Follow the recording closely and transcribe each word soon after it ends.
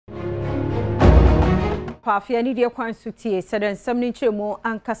Pafia ni de kwan sutie seden samni chemu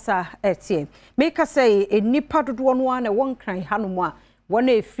ankasa etie make say enipa dodo no na won kran hanom a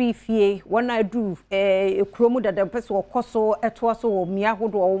wona efri fie wona adu ekromu dada pese okoso eto so wo mia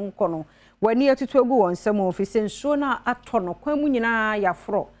hodo wo nkono wani atutu egu won sam ofise nsuo na atono kwan mu nyina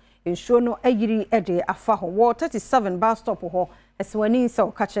yafro nsuo no ayiri ede afa ho wo 37 bus stop ho eswani nsa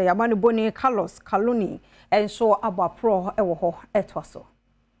okache yamane boni Carlos Kaloni enso abapro ewo ho eto so.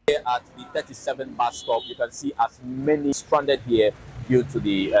 At the 37 bus stop, you can see as many stranded here due to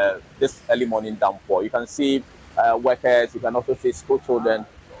the this early morning downpour. You can see workers, you can also see school children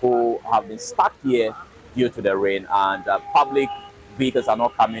who have been stuck here due to the rain, and public vehicles are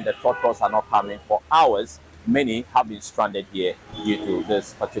not coming, the trucks are not coming for hours. Many have been stranded here due to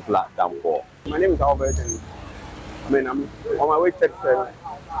this particular downpour. My name is Albert, and I'm on my way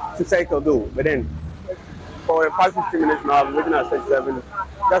to cycle though, but then for the past 15 minutes now, I'm waiting at 37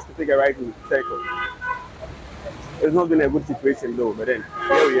 just to take a ride to cycle. It's not been a good situation though, but then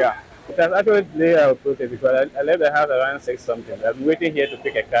here we are. It has actually delayed our process because I left the house around 6 something. I've been waiting here to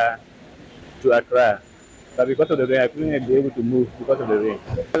pick a car to Accra. But because of the rain, I couldn't be able to move because of the rain.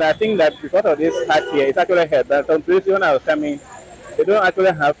 And I think that because of this hat here, it's actually helped. But some places when I was coming, they don't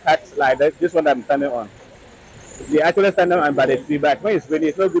actually have hats like that, this one that I'm standing on. They actually stand on by the tree, but when it's raining,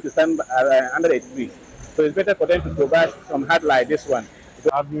 it's not good to stand under the tree. So it's better for them to provide some hat like this one.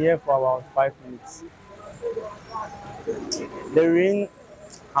 I've been here for about 5 minutes. The rain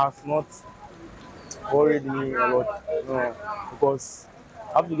has not worried me a lot, no, because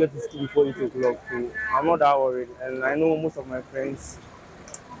I have to get to school before 8 o'clock, so I'm not that worried. And I know most of my friends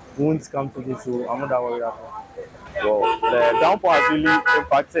won't come today, so I'm not that worried at all. Well, the downpour has really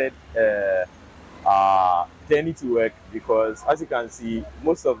impacted journey to work, because as you can see,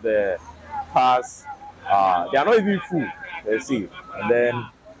 most of the cars they are not even full, let's see, and then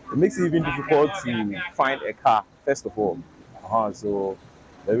it makes it even difficult to find a car first of all. So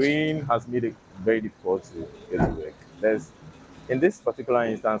the rain has made it very difficult to get to work. In this particular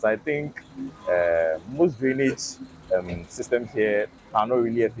instance, I think most drainage systems here are not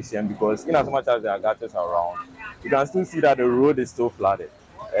really efficient, because in as much as there are gutters around, you can still see that the road is still flooded,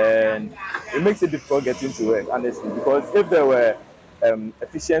 and it makes it difficult getting to work, honestly, because if there were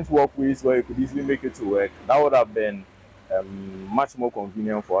efficient walkways where you could easily make it to work, that would have been much more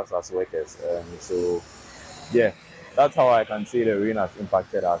convenient for us as workers. So yeah, that's how I can say the rain has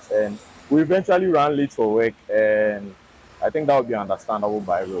impacted us, and we eventually ran late for work, and I think that would be understandable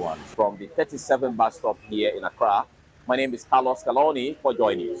by everyone. From the 37 bus stop here in Accra, my name is Carlos Kaloni for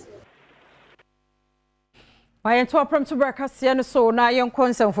Joy News. My Premtobre Kasee so na yen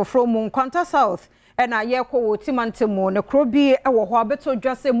concern for from Kwanta South and I ye ko timantemo ne krobi e wo ho abeto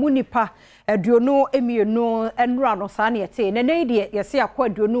dwase munipa aduonu emienu enra no sa na yete ne ne de yese akwa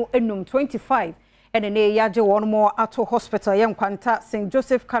aduonu enum 25 ene ne yaje won mo ato hospital yen Kwanta St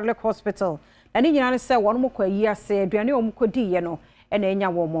Joseph Catholic Hospital na ni nyina ne se won mo kwa yi ase aduane o mo kodi ye no ene enya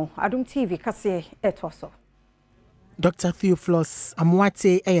wo mo Adom TV kase etoso. Dr. Theophilus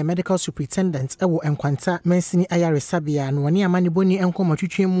Amwate a medical superintendent ewo Nkwanta Mensini Ayaresabia no wani amane boni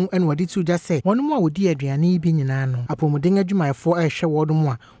enkomotwetwemu ene wadi tu ja se wonu mu a wodi aduane bi nyina no apomuden adwumayefo a ehwe wodu mu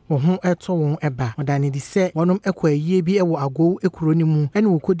a wo ho eto won eba odane di se wonum ekwaye bi ewo ago ekuro ni mu ene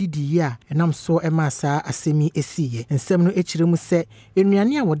wokodidi yi a enam so emasa asemi esiye ensem no ekiremu se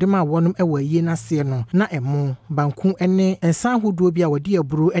enuane a wode ma wonum ewaye na se no na emo banku ene ensan hodo bi a wodi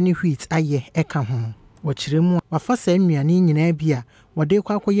aburu ene wheat aye eka ho wachiremu wafasa nnuane nyina bia wode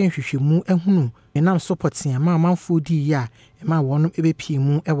kwa akoye nhwehwemu ehunu enam supporting ama amanfo di ya ema wonum ebepie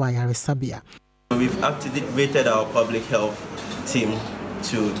mu ewa yaresabia. We've activated our public health team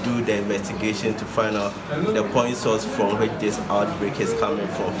to do the investigation to find out the point source from which this outbreak is coming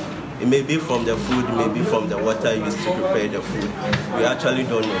from. It may be from the food, it may be from the water used to prepare the food. We actually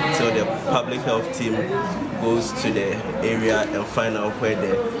don't know. So the public health team goes to the area and find out where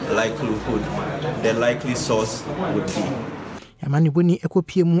the likely source would be. Yamani boni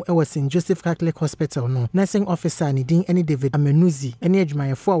ekopie mu ewa St Joseph Catholic Hospital no nursing officer ni din ene David Amenuzi ene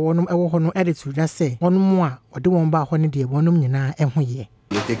adwumayefo a wonum ewo ho no edit to just say wonum a wode won ba ho ne de wonum nyina ehoye.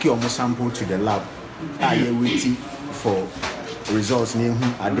 We take your sample to the lab. Are waiting for results near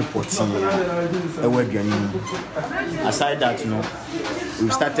whom are deporting aside that,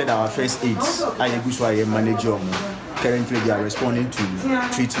 we've started our first aids. I manager currently they are responding to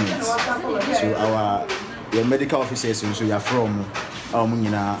treatments. So our medical officers so you are from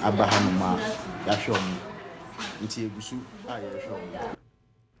Abahanuma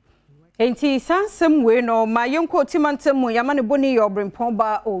Enti sansem we no ma yenko timantemu yamane boni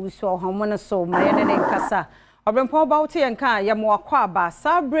yobrempomba o so homono so ma yene nkasa Obrempo ba wote yenka ya mo akwa ba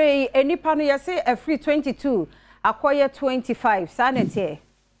sabre enipa no yese afri 22 akoye 25 sanete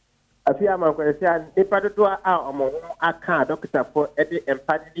afi amakwese an nipa dodo a omo aka doctor for ede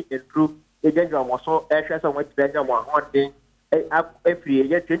empathy improve ejenje omo so ehwe so mo tire nja mo ahoden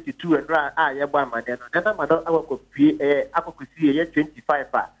afri ye 22 enra a ye bo amane no na ma do akokofie akokosi ye 25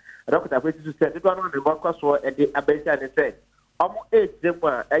 a doctor for tisu se dodo no me bokọ so ede abesia ne se omo ejem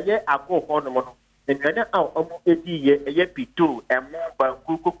a eye agofo no mo no enwana a omo edi ye pito emo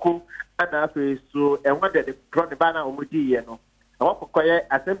banku kuku ana afi so enwa de pro ne ba na omo di ye no akokoye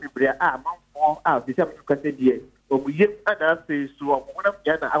assembly bria a manfo a bisa mu kase die omuye ana afi so omo na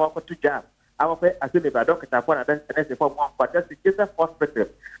ya na akokoto jam akofe assembly ba doctor for na den se for mo kwata se kesa hospital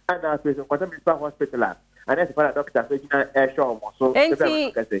ana afi so kwata municipal hospital ana se for doctor so gina show mo so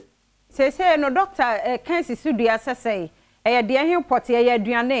se no doctor kansi sudua sesei eye de hin pote eye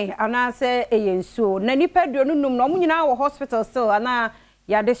aduane ana se eye nsuo na nipa duonu num no nyina wo hospital still ana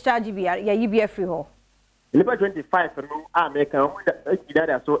ya discharge bi ya yibi afri ho nipa 25 no America mo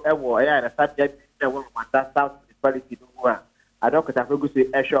da so ewo ya na sabia bi na wo mata south municipality no a doctor for go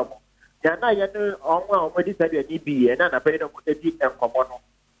say shop ya na ya no omo di sabia ni bi na pe no mo di enkomo no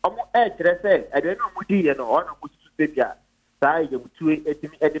omo kire se ade no mo di ye no ono mo su sebia sa ye mutue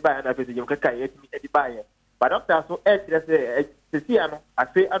etimi ediba na pe se ye kaka ye etimi ediba ye but doctor so see ano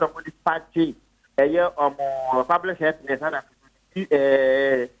afi Adom di party eye public health nurse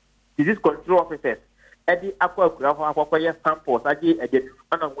disease control officers edi akwa akwakwa samples aje eje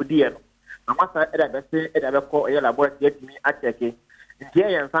ana ngudi no na masa eda be ko eye laboratory etimi ateke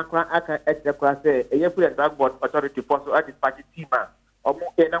ndiye yan sankra aka etekra se eye food and drug board authority for so at party team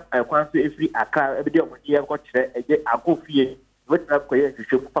omo na akwan so efri aka ebedi omo die ko kire eje agofie wetina ko ye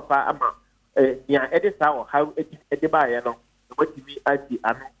hwehwem papa ama ya ede sa o how ede ba ye no wetimi ati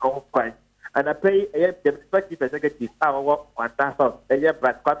anu ko kwan ana pay eye the perspective executive awo kwanta so eye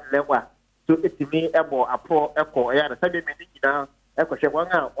brad lewa so etimi ebo apo eko eye na sabe me nyina eko hwe wan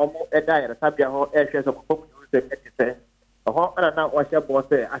a omo eda ye sabia ho ehwe so ko se etise ho ana na o hye bo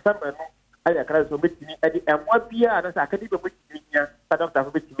se asama no aya kra so betimi edi enwa bia na sa akadi be betimi nya sa doctor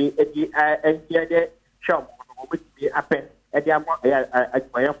so betimi edi enye de shop no betimi apen edi amo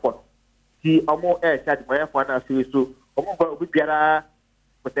aya for ti omo chad moya for na so omo ba obi biara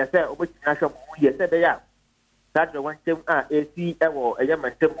potese omo tina hwe mo ye se be ya that the one tem AC ewo eye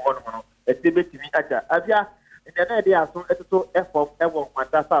mantem ho no ete betimi aja abia na de aso eto efom ewo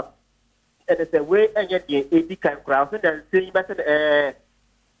kwanta sa ene se we enye de edi kan kra so den sei be se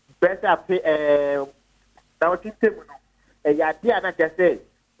best ape na otin tem no ya de ana kese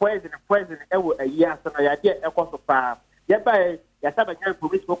poison ewo ayi aso na ya de ekoso pa ya ba ya saba nya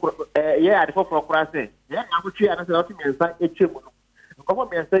police ko ye ade for kurase ya na gutwi ana se otu mensa etwemu no ko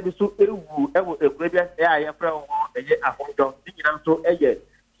mensa bi so ewu ewo ekurabia ya fra wo eye ahondo nyina so eye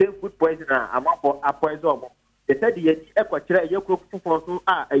same food poison amabo apoison mo they said ye ekwakyere eye kuro fufo so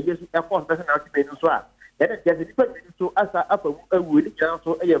eye so ekos person na otu menu so ya de je di pe so asa afawu ewu ni nyina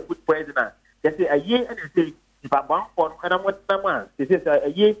so eye food poison ya say eye and say if abon for na mo tama say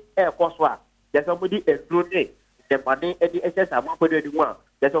eye ekoso ya so modi edrone the money edi SS amount for the one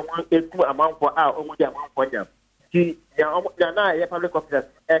that one equal amount for our own amount for them. See, ya public officers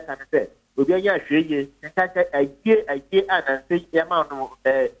can say, we be a share a year and say the amount of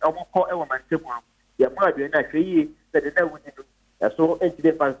almost 4 hours tomorrow. The amount of a share that they would do. So,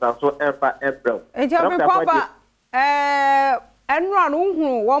 the fans are so emperor. And run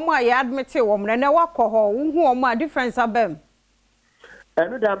one more admit woman and I walk home who are difference of them.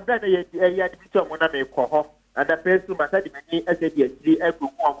 And I'm better yet, I had someone I may call and the person must many as a DHD every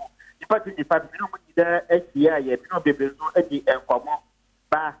one. The party department, no money there, SCI, yet no baby, so at the end for more.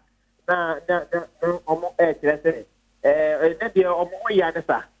 Bah, no, almost a dear or more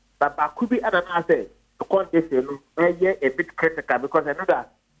yanasa, but could be an answer. The condition, a bit critical because I know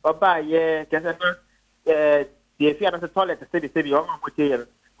that. But by the fear of the toilet, the city, or material,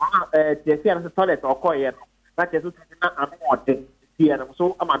 the fear of the toilet or coil, that is not more than here.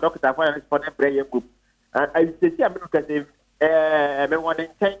 So I'm a doctor for the prayer group. I say, I'm going to say, one in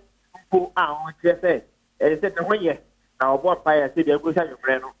 10 people are say, said, no way. Now, what by a city, I wish I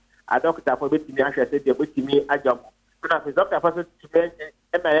ran a doctor for betting me. I said, they're with me. I jump. When I was doctor to me,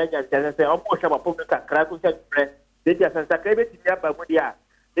 and my agent say, almost have a public crack with that bread. They just sacred up by Mudia.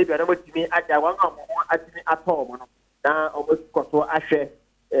 They are about to me at the one at home. Now, almost cost I share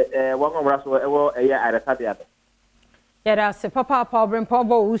one of us or a year at a Saturday. Yada se papa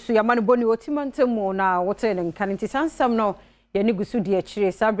Premtobre usu ya mani boni otimantemu na wote ne nkanti sansam no ye ni gusu de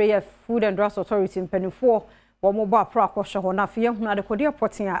akire sabre ya Food and Drugs Authority mpanifo wo mo ba pro akosho ho na afie hu na de kode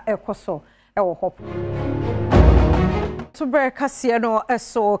poten a ekoso e wo hop Premtobre Kasee no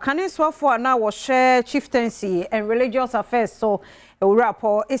so kaniswafo na wo share chieftaincy and religious affairs so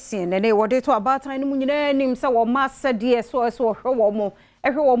ewurapo esien ne wo de to abatan no nyina nim se wo ma sede so hwe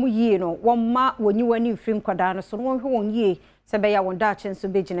wo mo yie no wo ma woni wani mfiri nkwada no so wo hwe won yie se be ya won da chen so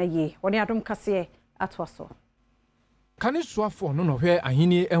be gina yie woni Adom Kasee atwaso Kaniswafo no hwe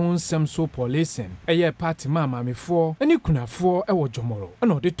ahini ehonsem so policing eye party mamamefo ani kunafo ewo jomoro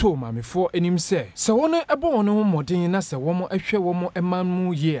na ode to mamefo enim se wono ebo wono homodin na se womo ehwe womo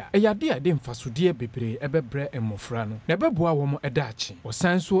emanu ye a eyade ade mfasode bebre ebebre emofra no na beboa womo edaachi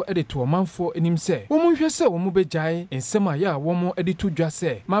osan so ede to manfo enim se womo hwe se womo bejae ensem aya womo ede to dwa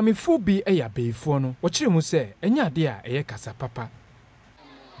se mamefo bi eya beifo no wo kire mu se enya ade a eye kasa papa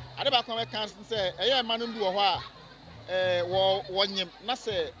ade ba kon we kan se eye manu bi wo ho a wonyem na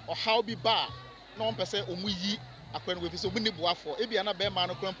se ohaw bi ba na on pese omuyi akwan we fi so muni boafo e bia na be ma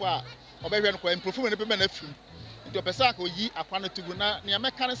no krampo a obehwe no kwa improve ne be na fim nti opese aka oyi akwan tugu na ne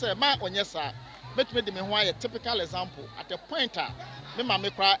ameka ne se ma onye sa metime de me ho aye typical example at a point a me ma me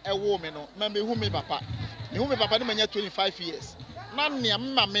kra ewo me no ma me hu me papa ne manya 25 years na ne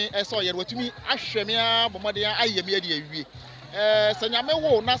ma me ese oye watumi ahwe me a bomode aye me ade awie se nyame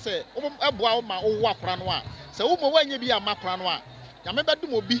wo na se eboa wo ma wo akora no a se wo mo wanya bi amakora no a nyame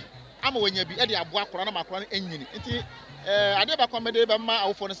bedum obi ama wanya bi e de aboa akora no makora no enyini nti ade ba kwamede be ma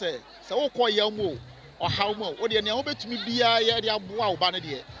awofo no se wo koye mu o haw mu wo de ne wo betumi bia ye de aboa wo ba no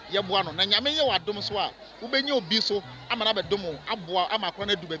de ye boa no na nyame ye wadom so a wo benya obi so ama na bedum aboa amakora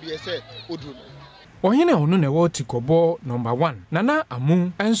no adu ba bi se oduru no ohene ono na wo tikobo number 1 nana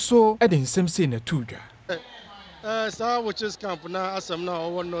amu enso e de nsem se na tudwa Star Watches Camp na asam na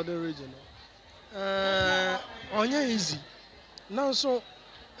over northern region. Onye easy. Now so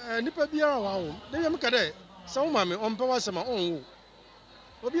nipa biara wa wo. Dem yam kade sa wo mame on pe wasema on wo.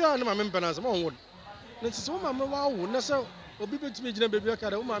 Obi a na mame mpana asema on wo. Na tisi wo mame wa wo na se obi betumi gina bebi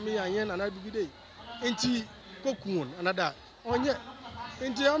kade wo mame yan na na bibi dey. Enti kokun anada onye.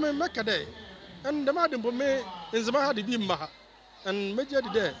 Enti am me kade. En dem adem bo me nzema ha de bi mma ha. En meje de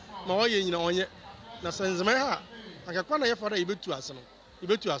de ma wo ye nyina onye. Na senzema ha akakwa na yefara ibetu ase no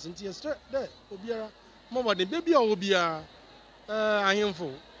ibetu ase nti yestre de obiara mo de baby a obiara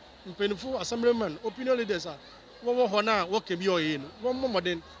ahemfo mpenifo assemblyman opinion leaders a wo ho na wo ke bi oye no wo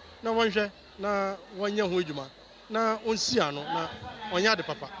modern na wonhwe na wonye ho adwuma na onsi ano na onya de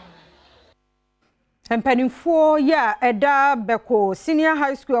papa mpenifo ya eda beko senior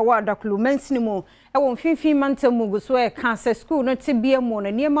high school award akulu mensini mu ewo mfimfin mantamu guso e cancer school no tebia mu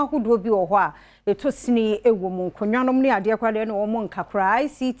na niema hodo bi wo ho a etosini ewo mu nkonwanom ne ade kwade no wo mu nkakra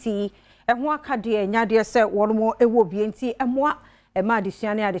ICT eho akade nyade se wono ewo bi enti emoa ema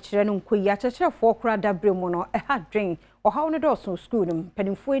adesuane ade kire no nkoyi akyerefo kora dabre mu no eha dwen ohaw no doso school no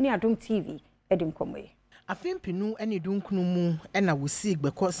mpenifo ni Adom TV edi nkomoe afempinu ene dunkunu mu ena wosi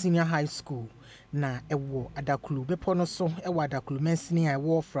gbeko senior high school na ewo adakulu bepo no so ewo adakulu mensini a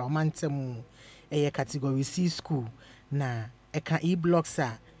ewo fra mantamu eye category C school na eka e-blocks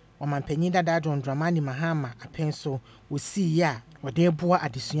a omampanyin dada John Dramani Mahama apenso wosi ya wode eboa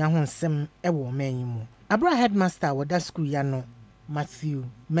adesua ho nsem ewo manyi mu abra headmaster woda school ya no Matthew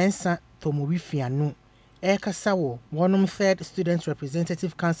Mensa Tomowifianu ekasa wo wonom third student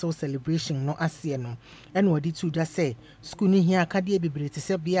representative council celebration no ase no ene wodi tu dwa say school ni hia akade bebre te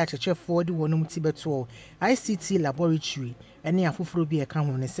se bia chechefo di wonom tibeto ICT laboratory ene afoforo bi eka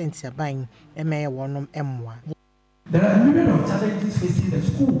ho ne sentia ban emeye wonom emwa. There are a myriad of challenges facing the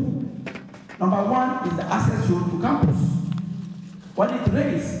school. Number 1 is the access road to campus. When it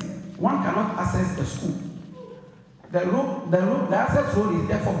rains, one cannot access the school. The access road is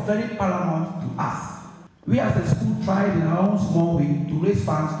therefore very paramount to us. We as a school tried in our own small way to raise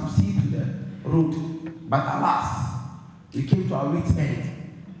funds to see to the road, but alas, we came to our wit's end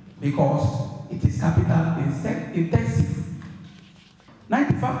because it is capital intensive.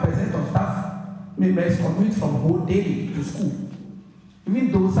 95% of staff members commute from home daily to school,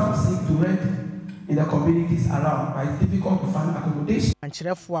 even though some seek to rent in the communities around, but it's difficult to find accommodation.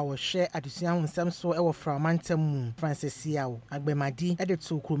 Anchirefo a wo hwe adesua ho nsem so e wo fra mantam Francis Yao agbemadi e de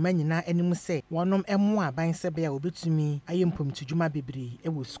to kroma nyina anim se wonom emo aban se be a obetumi ayempom tudwuma bebre e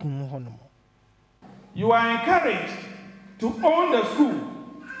wo school ho no. You are encouraged to own the school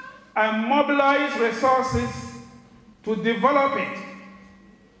and mobilize resources to develop it.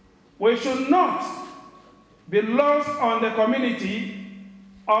 We should not be lost on the community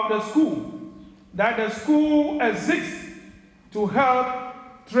of the school, that the school exists to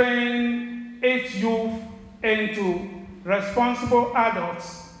help train its youth into responsible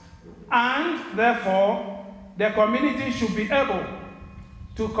adults, and therefore the community should be able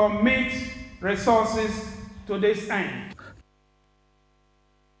to commit resources to this end.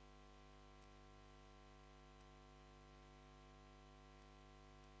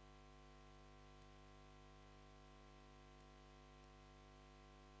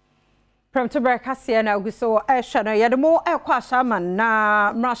 Premtobre Kasee na uguso shano yademo kwa shaman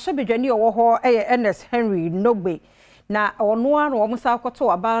na mrashebedwani owo NS Henry Nogbe na ono ano omusa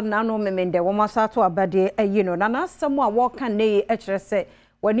akoto aba na no memende womasa to abade ayino na nasemu a woka nei ekyerese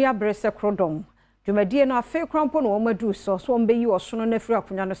wani abrese krodom dwumadie na afi krampo no womadu so mbeyi osono na firi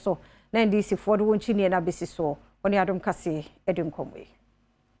akonya no so na ndisi fode wonchini na besi so woni Adom Kasee edinkomwe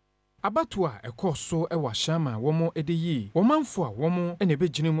Abatua ekoso ewa shama womo edeyi womanfo a womo ene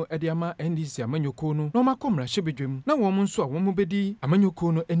beginimu ede ama NDC amanyoko no no makomra hyebedwem na womo nso a womo bedi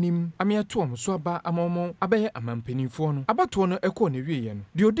amanyoko no anim ameato omo so aba amamomo abaye amampanimfo no abatuo no eko ne wieye no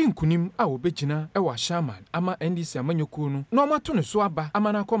de odi nkunim a obegina ewa shama ama NDC amanyoko no no mato ne so aba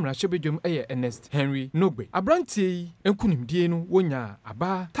ama na komra hyebedwem eye Ernest Henry Nogbe abrantie enkunimdie no wonya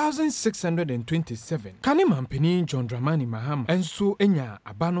aba 1627 kane mampani John Dramani Maham enso enya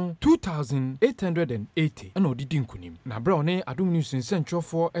aba no 2880 and odidi nkunim na bra ne Adom News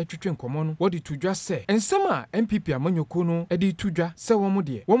nsentwofo etwetwe nkomo no wodi tudwa se ensem a MPP amanyoko no edi tudwa se womo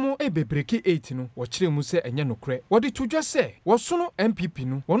de womo ebebreke 8 no wo kire mu se enye nokre wodi tudwa se wosono MPP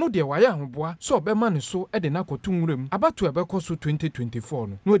no wono de waye ahoboa so obema ne so ede nakoto nwuram abato ebekọ so 2024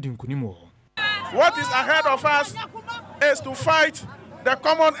 no no odi nkunim wo. What is ahead of us is to fight the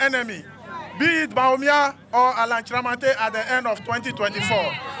common enemy, be it Baumia or Alan Chiramante at the end of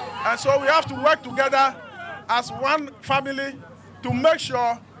 2024. And so we have to work together as one family to make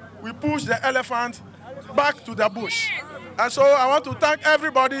sure we push the elephant back to the bush. And so I want to thank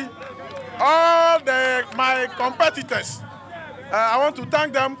everybody, all my competitors. I want to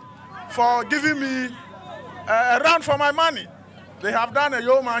thank them for giving me a run for my money. They have done a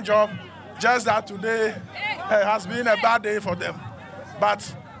yeoman job, just that today has been a bad day for them.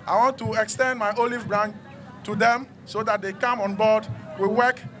 But I want to extend my olive branch to them so that they come on board. We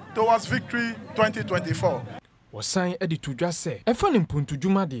work towards victory 2024. Wasan edi tudwa se efa ne mpuntu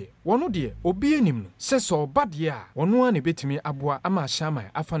dwuma de wono de obi enim no se so bade a wono a ne betimi aboa ama shaman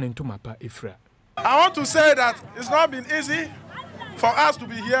afa ne ntomapa efra. I want to say that it's not been easy for us to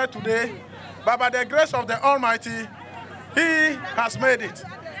be here today, but by the grace of the Almighty, He has made it,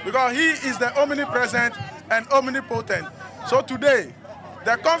 because He is the omnipresent and omnipotent. So today,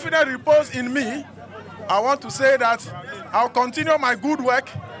 the confidence reposed in me. I want to say that I'll continue my good work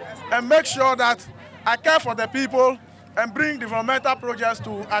and make sure that I care for the people and bring developmental projects to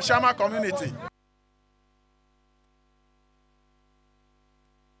Ashama community.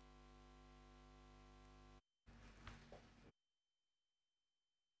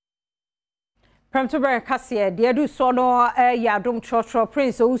 Premtobre Kasee de du so no ya Adom Church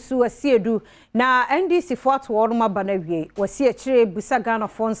Prince Ousu asiedu na NDC foto wo no mabana wie wasi a kire busa Ghana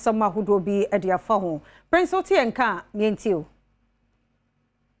fon nsam ahodo bi e de afa ho Prince oti enka mientio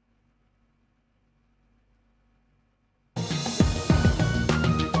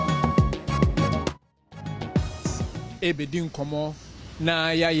ebedi nkomo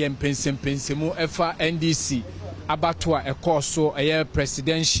na ya yempensempensemu efa NDC abato a ekoso eye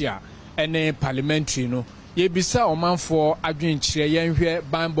presidential ene parliamentary no yebisa omanfo adwenkyire yenhwe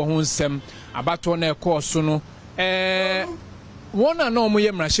banbo ho nsem abato na ekoso no wona na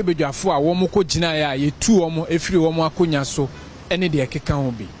omoye mrahye a wo ko gina ya yetu omo efiri wo akonya so ene de ekeka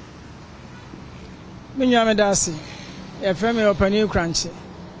ho bi menwa medase e frame opani kranche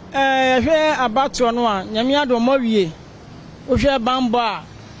hwe abato no a nyame adom mawie wo hwe banbo a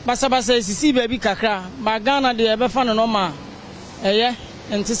basabasa esisi ba bi kakra ba Ghana de ebefa no ma eye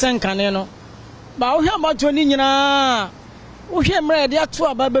enti senkane no ba wo hwe abato ni nyina wo hwe mra de ato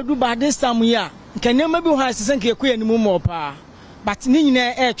aba bedu ba this time ya nkanema bi ho asese nke ekoya ni mu mo pa but ni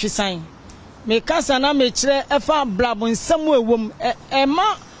nyina twisan me kasa na me kire efa blabo nsam ewom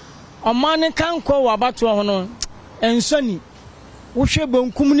ema omane kanko wa abato ho no ensoni wo hwe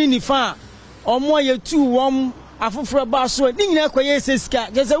bonkum ni nifa omo yetu wom afoforo ba so ni nyina koye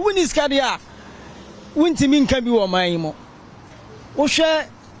sesika gese wuni sika dia wuntimi nka bi wo man mo wo hwe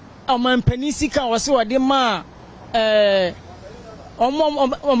amampani sika wo se wode ma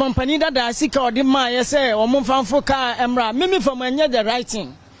omampani dada sika wode ma ye se omfanfo ka emra mimi fam anya the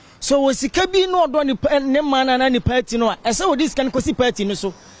writing so wo sika bi no odo ne man na ni party no ese wo this kan kosi party no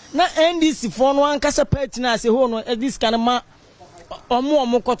so na NDC fo no ankasa party na se ho no this kan ma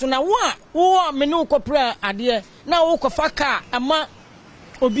omo koto na wo me ne ukopra ade na wo kofa ka ama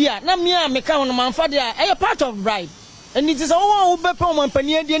obia na me a me ka ho no manfa de a part of bribe and it is wo be pe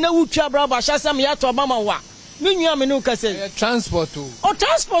omampani ade na wutwa braba hyasam ya to obama wa me nua me ne ukase transport o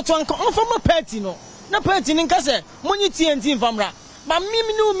transport anko onfama party no na party ni nkase monyi TNT mfamra ba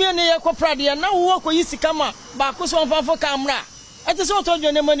mimi ne umi ne yakopra de na wo ko yisika ma ba ko so onfafo kamra ete so to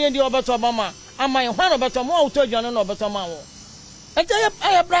dwane mani ade obeto obama ama hwan obeto mo auto dwane no obeto ma wo ete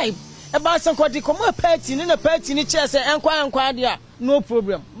ay bribe About some quality come a party in a party in chess and quiet, no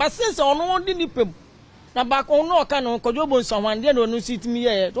problem. But since on one didn't pay. Now back on no can on Kojobo someone, they don't see me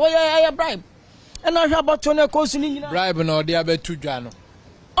yet. Oh, yeah, I bribe. And I have about Tony Cosin bribe no the other two Jano.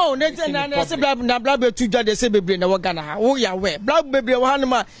 Oh, that's a blab to judge the baby in the Wagana. Oh, yeah, where black baby,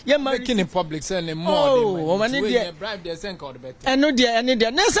 one you're making in public sending more. Oh, man, bribe their send called better. And no, dear, and dear.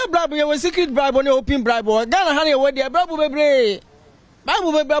 There's a bribe, you was secret bribe on the open bribe or Ghana, honey, what dear Babu baby.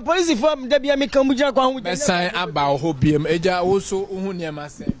 Babu baby, police from the Biami Kamuja, with the sign about Hobium, Eja also, Unia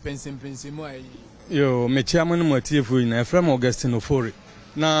Mass, Pensim. Yo, me chairman motive in a from Augustine Ofori.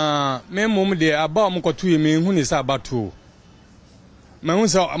 Na me mum de about Mokotu, me who is about two.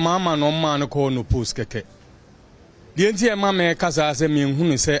 Mahunsa mama no man ko no post keke. The entia mama kasa se me hu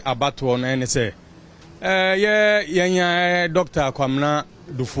ni se abato na ene se. Ye doctor Kwamna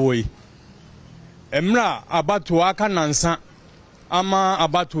Dufoyi. Emra abato aka nansa ama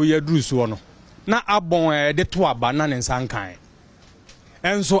abato ye drusu no. Na abon de to aba na nensa nkan.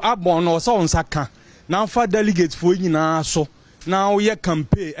 Enso abon no so nsa ka. Na fa delegates fo nyina so. Na ye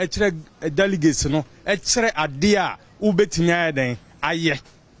campaign e kire delegates no e kire ade a ubetimi ayeden. Aye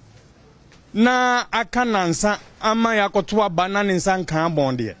na aka nansa ama yakoto aba na nensa nkan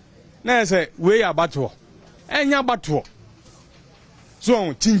bonde na say we abato enya abato so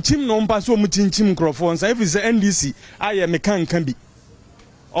chinchim no mpa so mu chinchim microphone say if say NDC aye mekankan bi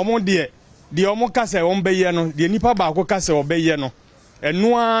omo de omo kase ombeye no de nipa ba ko kase obeye no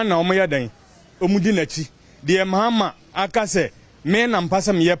eno a na omo yedan omudi nachi de mahama akase me na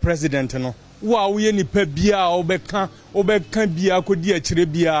mpasa me president no wa wo nipa bia obeka bia kodi akire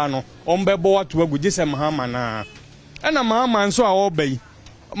bia no ombebo wato aguje se mahama na ana mahama nso a obai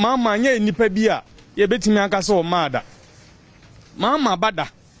mahama nya nipa bia ye betimi aka se o maada mahama bada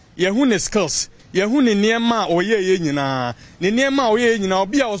ye hu ne skills ye hu ne niema oye nyina ne niema oye nyina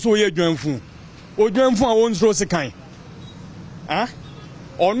obi a wo so oye dwanfu a won zro sekan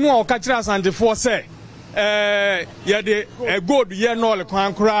onu a o ka kira asantefo se ye de gold ye no le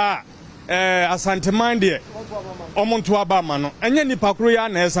kwan kura asante mande omonto aba ma no enye nipa kro ya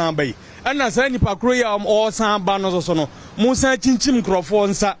na esan bai ana sa nipa kro ya o san ba no so no musa chinchim nkrofo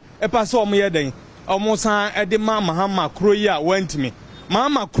nsa epa so omo yeden omusa ede mahama kro ya wantimi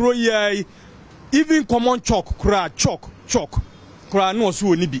mahama kro ya even common chalk kra no so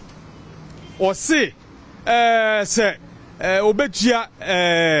oni bi o se se obetua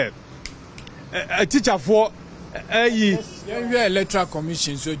teacher for you electoral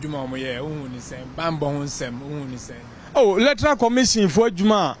commission so juma mo ye ohun ni sen bambo hun sem ohun ni sen oh electoral commission for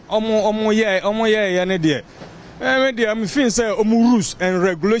juma omo ye ne de me de am fin say omo rules and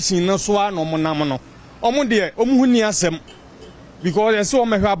regulation no so an omo nam no omo de omo hu ni asem because they so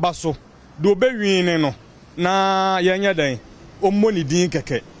omo hwa baso do be win no na ye nya dan omo ni din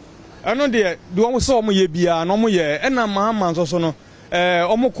keke eno de do omo so omo ye bia no omo ye na mahama so no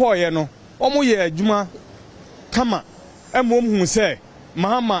omo ko ye no omo ye juma kama emom hu se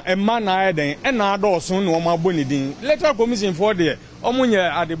mahama emma na ayeden e na adoso no ma boni din electoral commission for there omunye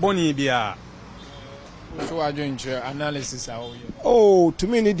adeboni bia so adwenche analysis awo oh to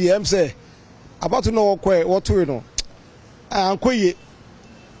me ni DM say about to know what we no ankoye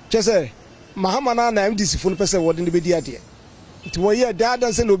chese mahama na MDC fo no pese wodi ne bedi ade nti wo ye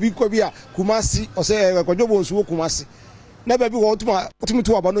dada se no bi kwa bia kumasi o se kwadwobo nsuwo kumasi na ba bi wo tumi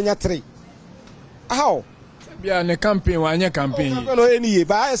to aba no nya 3 how bia ne campaign wa anya campaign no eniye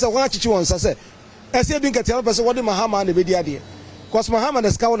ba ese won achichi won sase ese bi nkati no pese wodi mahama na bedi ade cause mahama na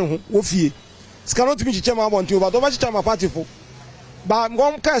ska won ho wo fie ska no tumi chiche ma bonti oba do ba chiche ma party fo ba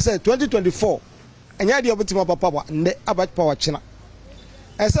ngom ka se 2024 enya de obetima papa ba nde aba power china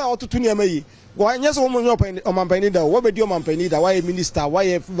ese otutu ne amayi wo anya so mo nyo pan o mampani da wo bedi o mampani da why minister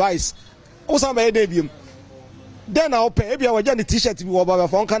why vice o san ba e de biem then na open e bia wa ja ni t-shirt bi wo ba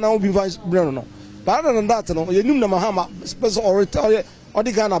fa on kana o bi vice brand no but other than that no you num na mahama special or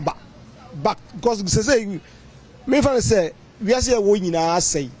the Ghana back because say me fan say we are say wo nyina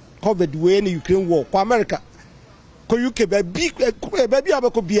say COVID we in Ukraine war ko America ko UK baby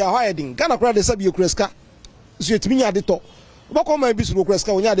abeko bia ho edin Ghana kra de sabi ukreska so etimi nya de to bako man bi so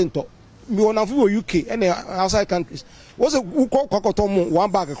ukreska onya de to mi wona fu UK and outside countries was a ko mo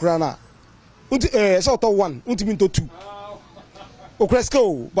one bag kra na so to one untimi to two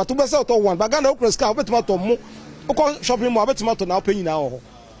okresko but to be say to one but Ghana okreska obetima to mo ko shopping mo obetima to na open na ho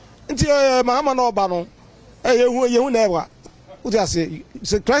nti mahama na oba no yehu na ewa uti ase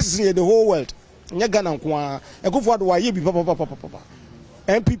crisis in the whole world nya Ghana nko ekofo ado wa ye bi papa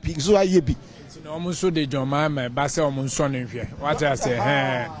MPP so aye bi no mo so de John Mahama ba se o mo nso ne hwe what I say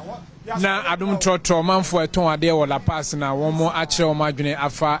na adom trotro manfo eton ade wo la pass na womo akire wo madwene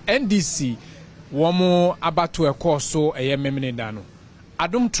afa NDC womo abato ekoso eye memene da no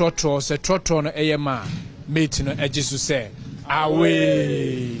adom trotro se trotro no eye ma mate no ejisu se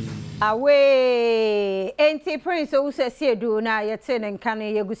awe enti prince o se siedu na yete ne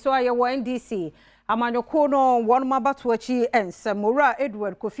nkane yeguso aye wo NDC amanyoko no wonma abato achi ensamora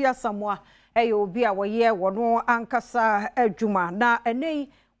Edward Kofi Asamoah eye obi a woye wono ankasa adwuma na enei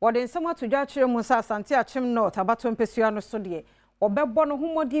wode nsama to dwa kire mu sa asante achim north abato mpesua no so de obebbo no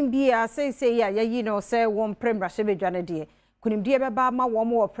homodin bia sei ya yayi no se won premrahye bedwane de kunimdie beba ma wo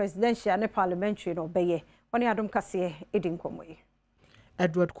mo presidential ne parliamentary no beye woni Adom Kasee edin komoyi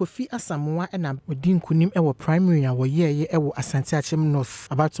Edward Kofi Asamoah na odin kunim ewo primary na woyeye ewo asante achim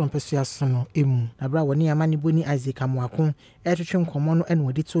north abato mpesua so no emu na bra woni amani boni Isaac Amoakon etwetwe nkomo no ene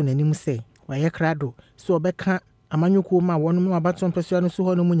wodi to nanim se waye krado so obeka amanyoko ma wonu mu abato mpesua no so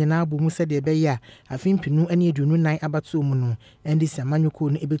ho no mu nyina abu mu se de be ya afimpinu ene eduonu nan abato mu no endi se amanyoko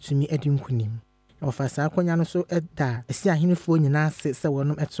no ebetumi edin kunim ofasa akonya no so eda esi ahenefo nyina se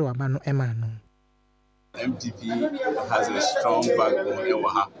wonu eto aba no ema no MTP has a strong backbone in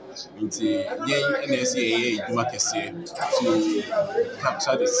Waha. NSA to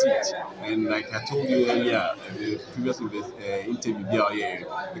capture the seat. And like I told you earlier, the previous interview here,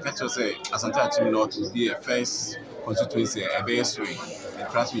 the catcher said Asante Achim North will be a first constituency, a base way. And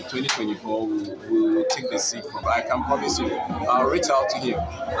trust me, 2024 we will take the seat from. I can promise you, I'll reach out to him.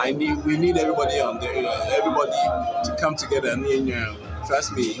 We need everybody on there, everybody to come together and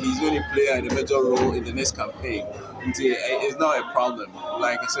trust me, he's going to play a major role in the next campaign. It's not a problem.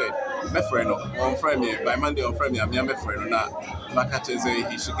 Like I said, my friend on Friday, by Monday on Friday, I'm my friend. Like I say,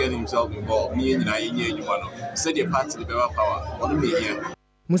 he should get himself involved. Me and I, said your party the power. On me here.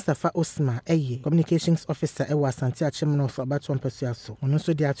 Mustafa Osman communications officer ewa Asante Achim North abato mpesua so ono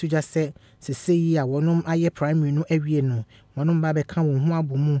so de atuja se sesei a wonom aye primary no awie no wonom ba be ka won ho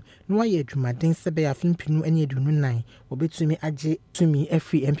abomu no aye adwumaden se be afimpinu ene eduonu nan obetumi age tumi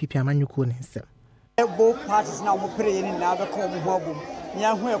afri MPP amanyuko ne nsem both parties now pray ni na be ka won ho abomu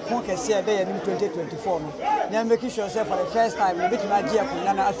nya ho ekon kese be ya nim 2024 no nya make sure say for the first time we betumi age akon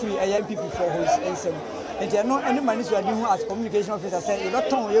na afri MPP for his nsem. And no any man who as communication officer said, you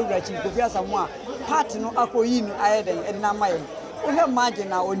don't know you Kofi Asamoah party no akoyi no ayeden e na maye. We have margin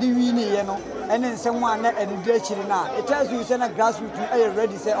now odi wi ni ye no and then someone na and dey chiri na. It tells you say na grassroots are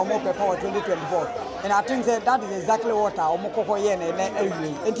ready say omo power 2024. And I think that is exactly what omo kokko ye na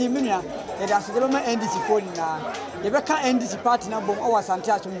awie. Enti minia e da se development NDC for na. Ye be ka NDC party na bom our Asante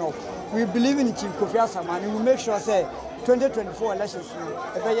Achim North. We believe in Chief Kofi Asamoah and we will make sure say 2024 elections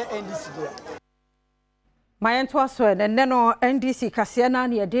e be ye NDC there. Mayanto aso ne no NDC Kasee na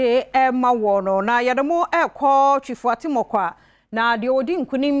ne de ma wono na yademo ekọ Chifuatimokwa na de odi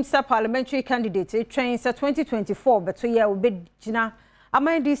nkunim sa parliamentary candidate train sa 2024 beto ye obegina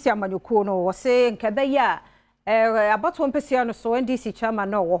ama NDC amanyoko no wo se nkebe ya abato mpesua no so NDC chairman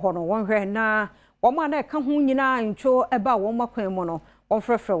na wo ho no wonhwe na wo ma na ka ho nyina ntwo eba wo makwan mu no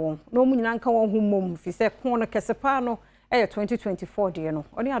wonfrefre won no mu nyina nka won ho mom fi se kon no kesepa no 2024 de no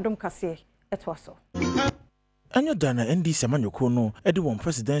oni Adom Kasee eto aso Anyo dana NDC amanyoko no edi won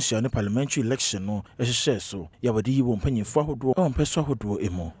presidential ne parliamentary election no ehhye so ya wadi yi won panyimfo ahodo won peso ahodo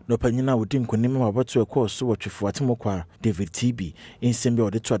emo no panyina wodi nkonim ma bato ekọọso wo Chifuatimokwa David TB insembe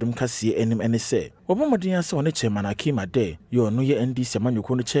wodi to Adom Kasee enim ene se obomodin ase one chairman Akima de yo no ye NDC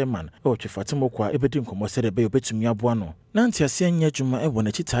amanyoko no chairman wo Chifuatimokwa ebedi nkomo sere be obetumi aboa no nanti ase anya adwuma ewo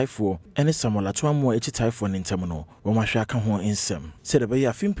na chitaifo ene samolato amoa chitaifo ne ntem no wo mahwe aka ho ensem sere be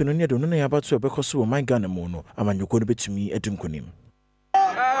ya fimpino ne do no ya bato ebekoso wo my Ghana mu no amanyoko no betumi edunkonim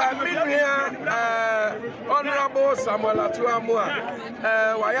Honorable Samuel Atuamua,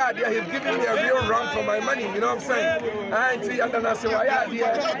 he's giving me a real run for my money, you know what I'm saying? And the Adana say,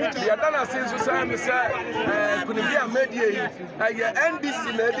 the Adana says, could be a media, NDC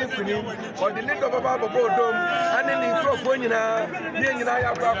made or the little Baba Bodom, and then the microphone,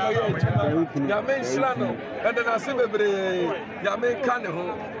 Yamen Slano, and then I say, Yamen Kanaho,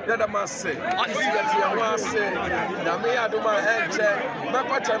 that I must say, I say, Yame Adoma and check, my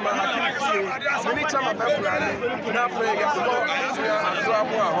patch and my happy. Many time I'm planning, now playing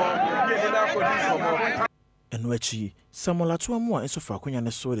Enwechi Samuel Atuamua ensofa akonya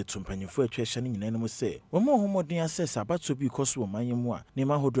ne so de tumpanyefo atwehye ne nyina nemu se wo mo homodin assess abato bi koso wo manyemu a ne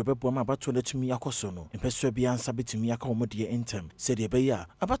ma hodo bebo ma abato na tumi akoso no mpesua bi ansa betumi aka wo modie intem se de be ya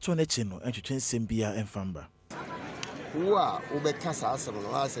abato na chi no entwetwe nsem bia emfamba wo a wo be kasa asem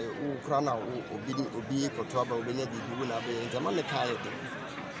no ha se wo kra na obi koto aba wo benya bibi wo na be ntama ne kae de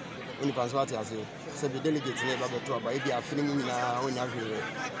only Panswati as a delegate never to about if you are feeling the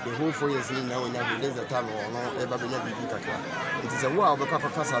whole 4 years in now when you have the time or no ever been a big cacra. It is a wow because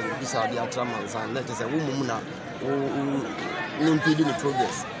Casa beside the Atramans and let us a woman who impeding the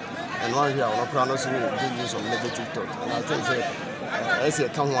progress. And one here, our planners will give you some negative thought. And I think as a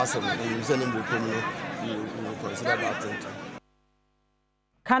town was and sending the criminal, you consider that thing too.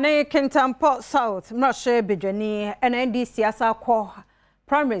 Kane Kentampo South, Mrashe Bidjani, and NDC as our core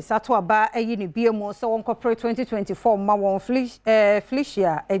primaries at Waba, a uni BMO, so on corporate 2024, Mawon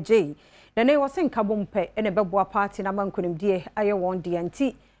Felicia, a J. The name was in Kabumpe, and a Babua party, and a man couldn't dear, I want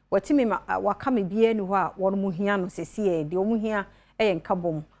DNT. What Timima, Wakami Bienua, one Muhiano, Cecilia, the Omuhia, a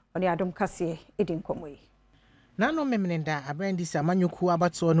Kabum, on the Adom Kasee, Edin Comway. Nano Memenda, a brandy Samanyuku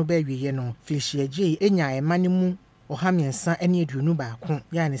abato no baby, yeno, Felicia J, Enya, a manimu. Ohamiensa ene aduonu baako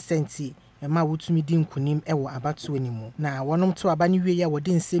ya ne senti ema wotumi di nkunim ewo abato animu na wonom to abane wie ya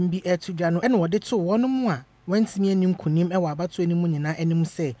wode nsem bi etudwa no ene wode to wonom a wantimi anim nkunim ewo abato animu nyina anim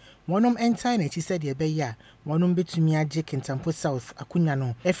se wonom entai na chi se de be ya wonom betumi age Kentampo South akunya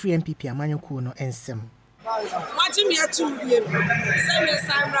no efri MPP amanyoku no ensem watimi atum biem se me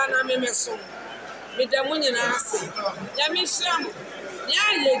samra na me meso me demu nyina ase ya me hyiam ya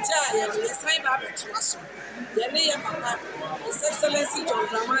yeja ya me sai ba beto aso Yene ya papa, His Excellency John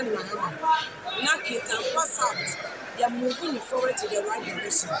Dramani Mahama, Kentampo South, they are moving forward to the right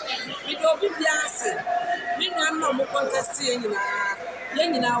direction. We don't be biase. We don't know more contest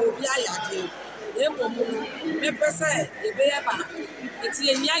Yenina will be a yard. They say, the Bayaba, it's a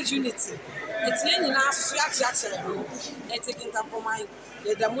unity. It's Yenina Suyacha, it's a Kentampo mine,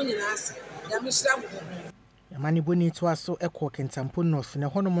 the Damuninas, the Mishram. Yamani Boni to us so echo Kentampo North, and a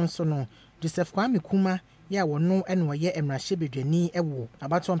honomonso no, Joseph Kwame Kuma. Ya wono ene woye emrahye bedwani ewo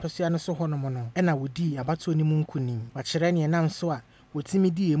abato mpesua no so hono mono ena wodi abato ni munkunim wa kire ne nam so a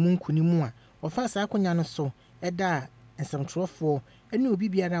wotimi di emunkunim a ofa sa akonya no so eda ensamtrofo ene obi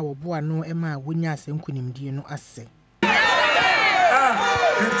biara wo boa no ema wonya asenkunim die no ase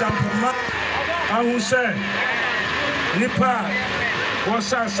Entampoma ahuse nipa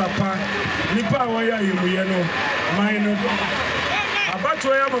wosa sapa nipa woya yimuye no maino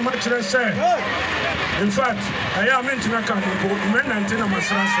abato ya mama kire se. In fact, I am in Tinaka, men and Tina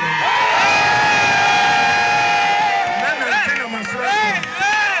Masras. Men and Tina Masras.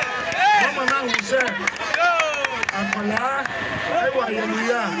 Mama now said, Apala, I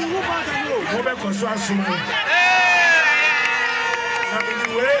Mobile Construction.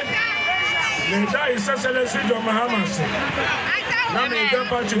 Anyway, the His Excellency John Mahamas. Now, the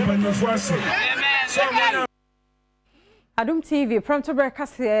Patrick Panyafuasi. So, Adom TV, Premtobre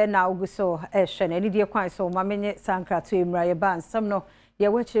Kasee na uguso ehwe eni die kwan so mamenye sankra to emra ye ba nsam no ye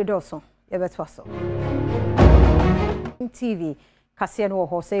wachire doso ye betwaso TV Kasee no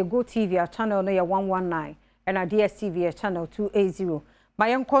ho say Go TV a channel no ye 119 and a DSTV a channel 280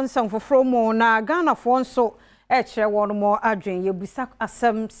 mayen konsam foforo mo na Ghana fo nso ehwe won mo adwen ye busa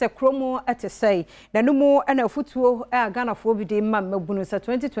asem se kromo etesei na numu na futuo Ghana fo bi de mam mabunu sa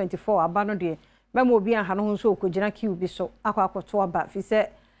 2024 abano de Memo bi an hanu nso okogina kiu bi so akwakoto aba fi se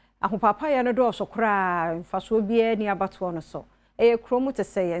ahopapa ya no do so kra mfaso bi ni abato no so eye kromu te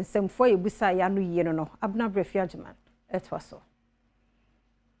se ensemfo ye busa ya no yie no abna brefi agman etwaso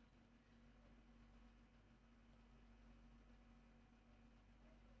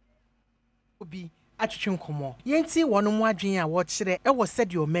obi atwetwe nkomo yenti wono mu adwen a wo kire e wo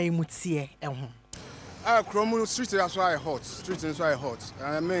sede o man mu tie e ho kromu street is so hot street is so hot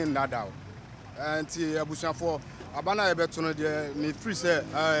I mean that out and abusan for abana ebeto no de me free say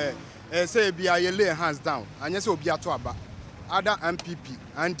say bia ye lay hands down anya say obi ato aba other MPP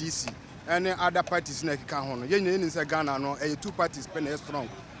and DC and other parties na kika ho no ye nyene say Ghana no two parties pen strong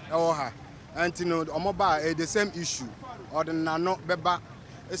e wo ha and no omoba the same issue or the nano beba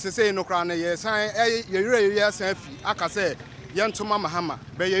say no kra na ye san ye yire ye san fi aka say ye ntoma Mahama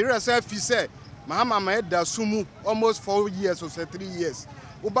be ye yire san fi say Mahama ma da sumu almost 4 years or say 3 years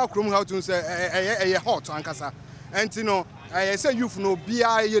Uba krom how to say a hot ankasa enti no say youth no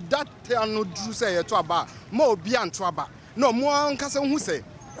bia ye that no do say to aba mo bia nto aba no mo ankasa hu say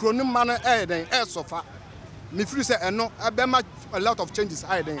kronim man den sofa me free say eno abema a lot of changes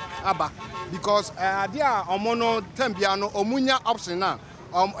den aba because dia omono tambia no omunya option na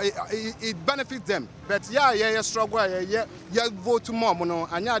it benefits them but yeah struggle yeah vote more no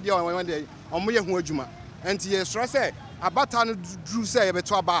anya dia when they omoye hu adwuma enti ye stress say abata no drew say e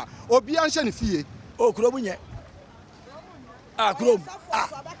beto aba obi anhye ne fie o kurom nye kurom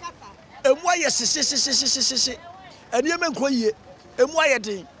emu aye sisi eni eme nko yie emu aye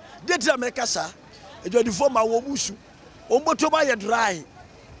den detra me kasa edwadifo ma wo busu omboto ba ye dry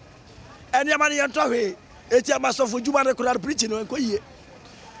eniama ne yento hwe eti amasofo djuma ne kura preach no enko yie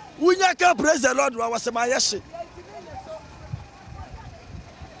wunya ka praise the Lord wa wasema yeshe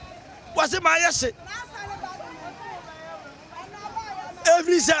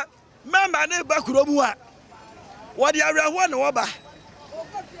every say member ne ba kuro mu a wo de awerho ne wo ba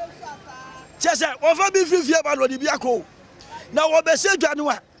chese wo fa bi fifie ba lo de bi akọ na wo be se dwane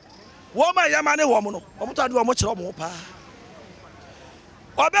wa wo ma yama ne wo mo no wo to ade wo mo kire wo pa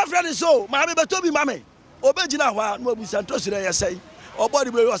obe friend so ma be to bi ma me obe gina ho a no obi santo sire yesai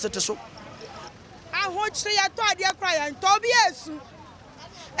obodi be wo sete so ahochire ya to ade kra ya nto bi esu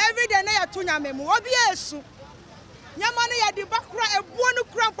every day na ya to nyame mu obi esu nyama no ya di bakura ebuo no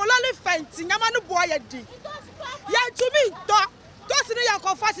kura polali fenti nyama no bo ya di ya tumi to si no ya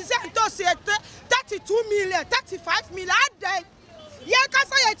confess say to si 32 million 35 million ade ya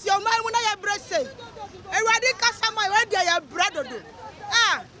kasa ya ti o man mu na ya brese ewade kasa mai we dia ya bredodo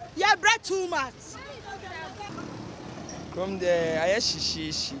ya bread too much from the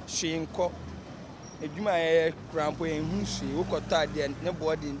ayeshishi shinko edwuma ye krampo enhu sui wokota de ne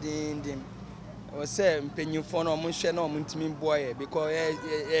bo din o say mpenyimfo no mo hwe na mo ntimi boye because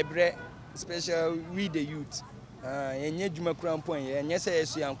ebre special we the youth enye dwuma krampo enye say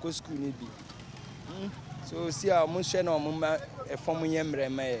yesu yanko school ni bi so si a mo hwe na mo ma efom ye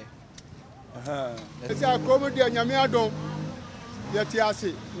mrema ye esi akromo de nyame adom yeti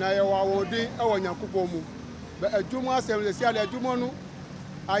ase na ye wa wodi e wo nyankopon mu be adwuma asem le si ale adwuma no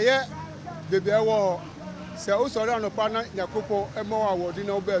aye bebe wo se o sori anopa na nyankopon e mo wa wodi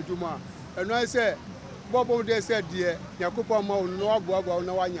na oba adwuma eno ai se bobo de se de nyankopon ma no aboabo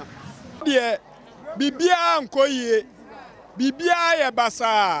na wanya de bibia nkoyie bibia ye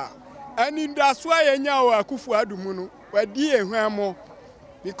basa ani ndaso ye nya wa akufu adumu no wadi ehwamo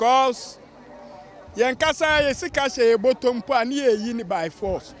because yen kasa ye sika hye botompo ani eyi ni by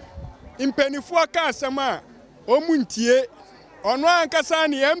force impenifu aka asema omuntie ono ankasa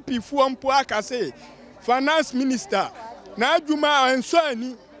ni MP fu ompo akase finance minister na adwuma enso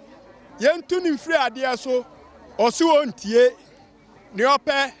ani yentu ni mfiri ade so osi ontie ni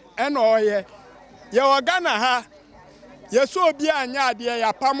ope ena oye ye ogana ha ye so obi anya ade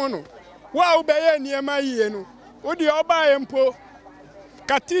ya pamono wa ubeye niema yie no odi oba empo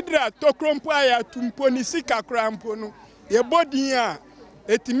cathedral tokrompo aya tumpo ni sika krampo no ye bodin a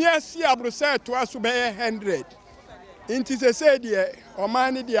etimi asi abrosa to aso be 100 inti se say de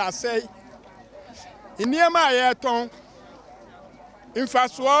omani de asai iniema ye ton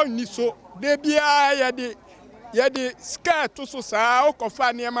infaso ni so de bia ye de skirt to so sa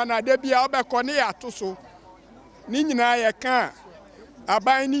okofa niema na de bia obekọ ne ya to so ni nyina ye kan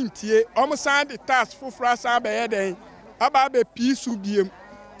aban ni ntie omsan de task fufura sa be ye den aba be pisu biem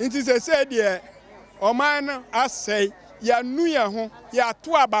inti se say de oman asai ya nu ya ho ya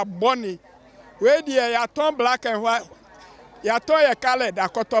to ababoni we de ya ton black and white ya to ye colored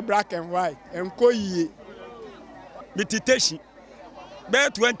akoto black and white enko yie mititeshi be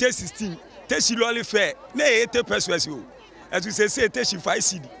 2016 teshi loli fair na 80% o as we say teshi 5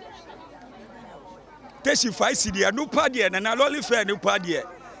 cd teshi 5 cd anu pa de na loli fair no pa de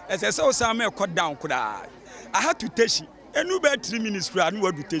as say o sam e ko down kura I had to teshi enu be 3 minutes kura anu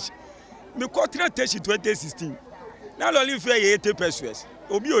wadu teshi me ko teshi 2016 na loli fair 80%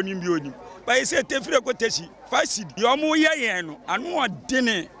 obi onim bi onim but you say tefre ko teshi 5 cd yo mu ye yen no anu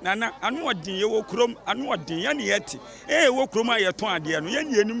odene nana anu odin ye wo krom anu odin ye ne yeti wo krom aye ton ade no ye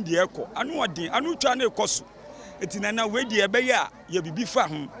nienim de ekọ anu odin anu twa na ekoso eti nana we de ebe ya ye bibi fa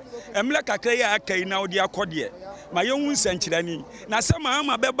ho emle kakra ya akai na odi akode ma ye hu nsankyirani na sama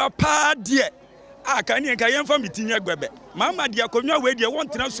ama beba pa de aka ne ka ye mfa mitinya gbebe mama de akonwa we de won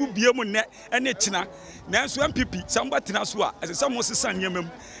tena so biem ne ene kyina na so MPP samba tena so a ase samo sesan nyemam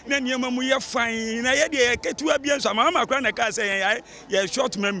na nyemam ye fan na ye de ketua bia so mama kra na ka se ye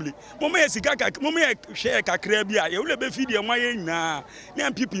short memory mama ye sika ka mama ye share kakra bia ye wule be fidie mo ye nyina na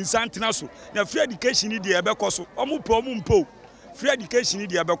MPP nsan tena so na free education de ye be koso omupo omumpo free education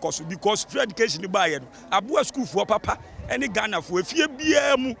de ye be koso because free education ba ye no aboa school for papa any Ghana for efie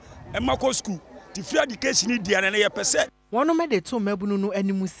bia mu emako school the free education dia na ye pese wono me de to mabunu no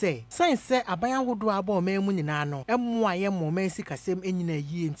animu se sense aban ahodo aba ma mu nyina no emo aye mo ma sikasem enyina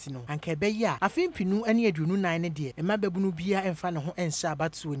yie enti no anka be ya afempinu ane adunu nan ne de ema babunu bia emfa ne ho enhya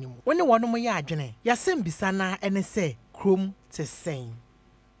abatu onimu woni wono mo ya adwene yasem bisana ene se krom te sen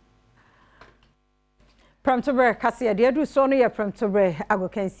Premtobre Kasee de adu so no ye Premtobre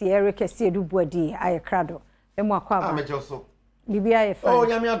agokansi ere kese du buadi aye krado emo akwa ba amejoso bibia ye fa oh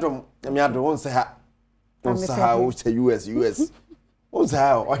nyame adom won se ha o se US o se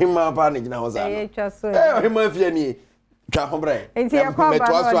ha ohima pa ne gina ho za no ohima fie ni twa ho bre enti ya kwa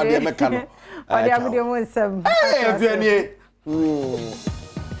ba so ade meka no ade abude mo nsam afianie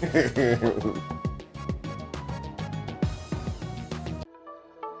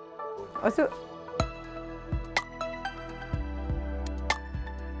also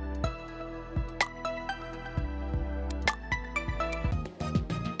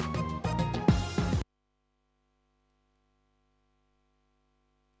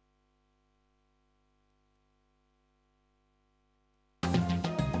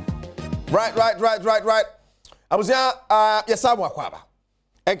Right. I was here, yes, I'm Wakwaba.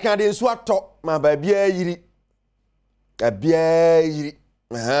 And can they swat talk, my baby? A beer,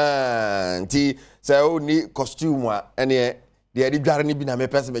 tea, so only costume, and the edit garden been a me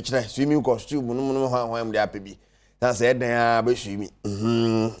person, swimming costume, no, I'm the happy. That's it, they are swimming.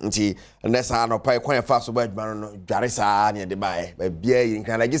 Tea, and that's how no pie quite fast about Jarissa near the bay, by beer, you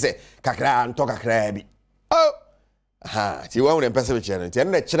can like you say, Kakra and talk a crabby. Oh! Ha, ti wa un person channel. Ti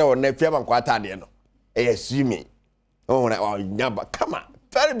na chira won na fia ban kwata de no. Eh swimming. Oh na nyamba. Come on.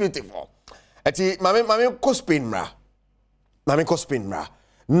 Very beautiful. Ati mame ko Spain mra. Mame ko Spain mra.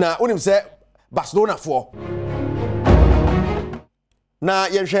 Na unim se Barcelona for. Na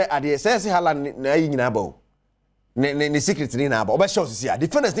ye hwe ade se Haaland na yi nyina ba o. Ne secret ni na ba. Oba show sisi a.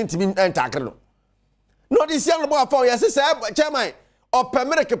 Defenders ni timi entakre no. No this young boy for yes se chairman. Opa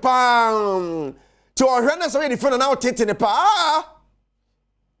America pa to hwena so ye defend na tete ne pa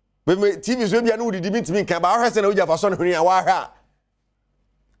be me TV so bia no didi mitimi kan ba hwese na uja fa so no hwani a wa hwa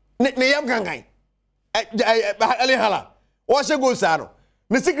ne yam gangan ali hala o se go sa no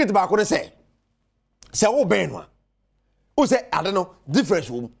ne secret ba ko ne se wo ben no o se ade no difference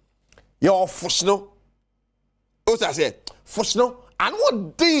wo your fush no o se fush no and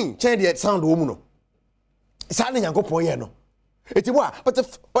what thing change the sound wo mu no sa ne yankopon ye no eti wa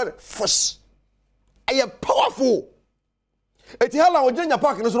but fush are powerful. Eti hala ojenya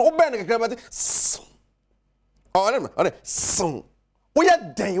park no so oben kakra but oh so we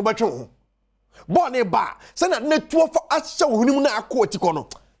are den you betwe ho ball ne ba se na ne tuo for ahye wo hunimu na akọ otiko no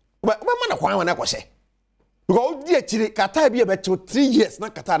ba ma na kwan na kwhye because odi akire kata bi e be 3 years na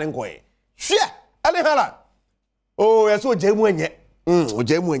kata ne nkoe hwe ale hala oh yeso ojemu enye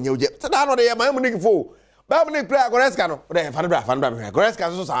ojemu enye oje se na no de ye ma mu nikifo ba mu ne play agoreska no de fanbra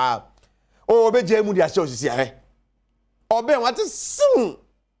agoreska so sa oh be jemu dia show sisi ahe obe what soon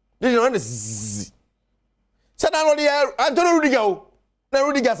did you understand said I know the Antonio Rudiger na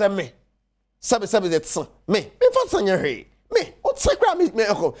Rudiger say me sabe that son me fa sanya he me o tsakra me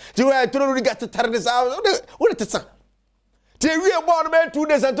ko ti we Antonio Rudiger to tare this out what it say ti we born me 2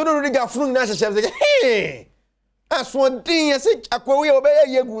 days Antonio Rudiger funu na chef say hey aso din say akwa we obe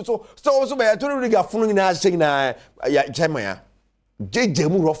yegu so be Antonio Rudiger funu na say na ya chema ya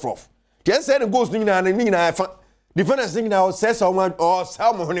jejemu rough yes say the goals ni na fa defenders ni na say so man or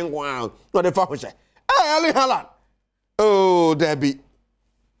sell mo huni ngwa no the fa ho she ali Haaland oh Debbie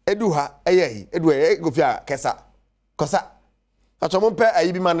eduha eyehi edu gofia kesa kosa acho mo pe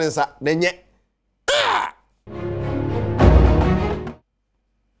ayi bi manensa na nye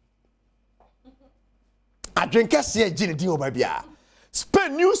adwenkase agine din oba bia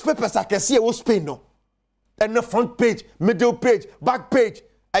Spain newspapers akese wo Spain no and the front page middle page back page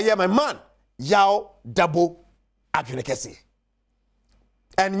aye my man yao double adwenkase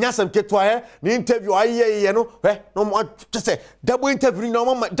and nyasam ketwa ni interview aye no no mo say double interview no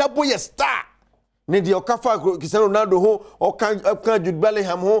mo double ye star ne de okafa Cristiano Ronaldo ho oka Jude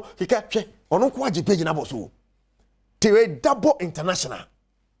Bellingham ho kika hwe ono ko age page na boso te double international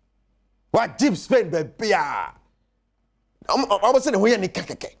what deep Spain be bia I was saying we any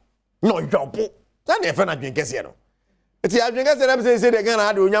kekeke no yobo that na fe na adwenkase no eti adwenkase na be say de Ghana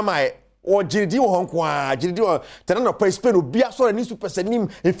ade onyama o jiridi wo honkwa jiridi wo tena no pa Spain obia so ni super sanim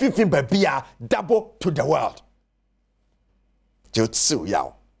enfifin ba bia double to the world jutsu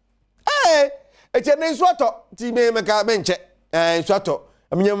yaw eti na nsuato ti me meka menche nsuato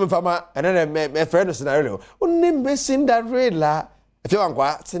amnyam mfama ene me friend scenario onni Cinderella if you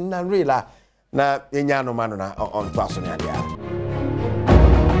want Cinderella na enya no mano na on paso ne adia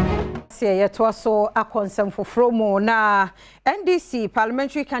yeto so akonsem fofromo na NDC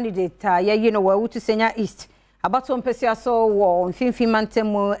parliamentary candidate ye no wa to Senya East abato mpesi so wo mfimfin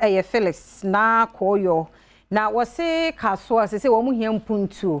mantemu eye Felix na koyo na wose kaso asese wo mu hia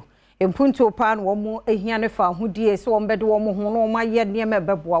mpuntu pa na wo mu ehia ne fa hodie so wo mbede wo mu ho no ma ye ne me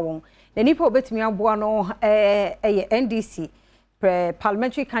beboa won na nipa obetimi aboa no eye NDC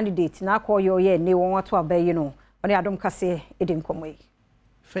parliamentary candidate na koyo ye ne won wato abayi no oni Adom Kasee edin komoi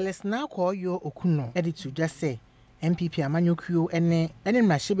Felix na koyo okuno editu just say MPP amanyokuo ene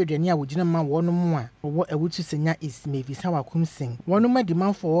mmahyebeduani a wogina ma wono mu a wo ewutu senya is Mavis Hawakumsing wono ma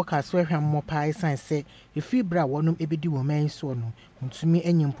demand for workers we hwam mo pai sanse efi bra wono ebedi wo man so no ntumi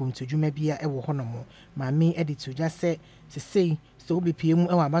enyimpom todwuma bia ewo hono mo maame editu ja se sesei so obepie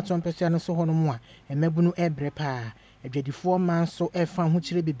mu ewa abaton pesua no so hono mu a emebunu ebre pa adwadifo man so efa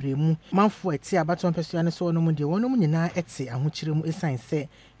ahokyere bebremu manfo eti abaton pesua no so hono mu de wono mu nyina eti ahokyere mu esanse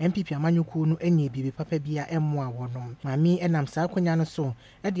MPP amanyokuo no enya bibi papa bia emmo a wono maame enam saa konya no so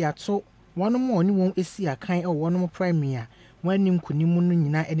ede ato wono mu oni won esi akan wono mu primary a wanim kunimu no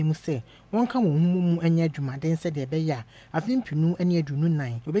nyina anim se wonka won humu enya adwumaden se de beya afimpinu ene adunu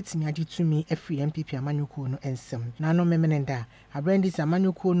nan obetimi agi tumi afri MPP amanyokuo no ensem na no memenenda abrandis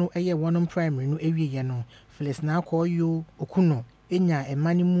amanyokuo no eye wono primary no ewiye no Felis na akoyo okuno enya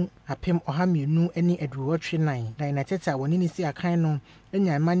emanimu apem ohamienu ene adruwotwe nan na teta woni ni si akan no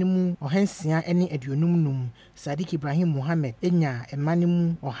enya emanimu ohansia ene aduonum num Sadiq Ibrahim Muhammad enya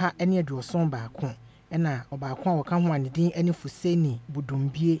emanimu oha ene aduoson baako ena obaako a woka ho anedin ene Fuseni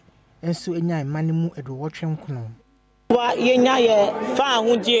Budumbie enso enya emanimu adruwotwe nkono wa yenya ye fa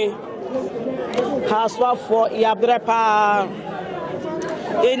ahudie haswa for ya brepa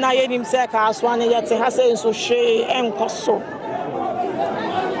ena yenim se ka aswa ne yete hase enso hwe enkoso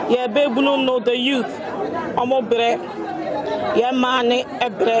ye bebunu no the youth omobre ye mane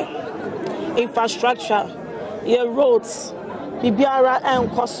ebre infrastructure ye roads bibiara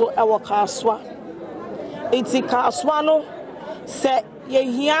enkoso ewo kaswa enti kaswa no se ye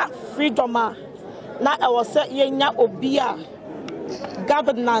hia freedom na ewo se ye nya obia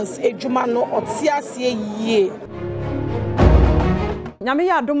governance ejuma no otiasie yie nyame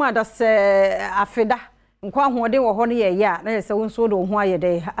ya adom da se afeda nkwa hoden wo ho ne ye ya na se wonso do ho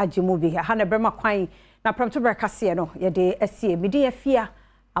ayede agemu bi ha na brema kwan na Premtobre Kasee no ye de asie midi afia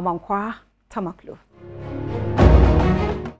amankwa tamaklo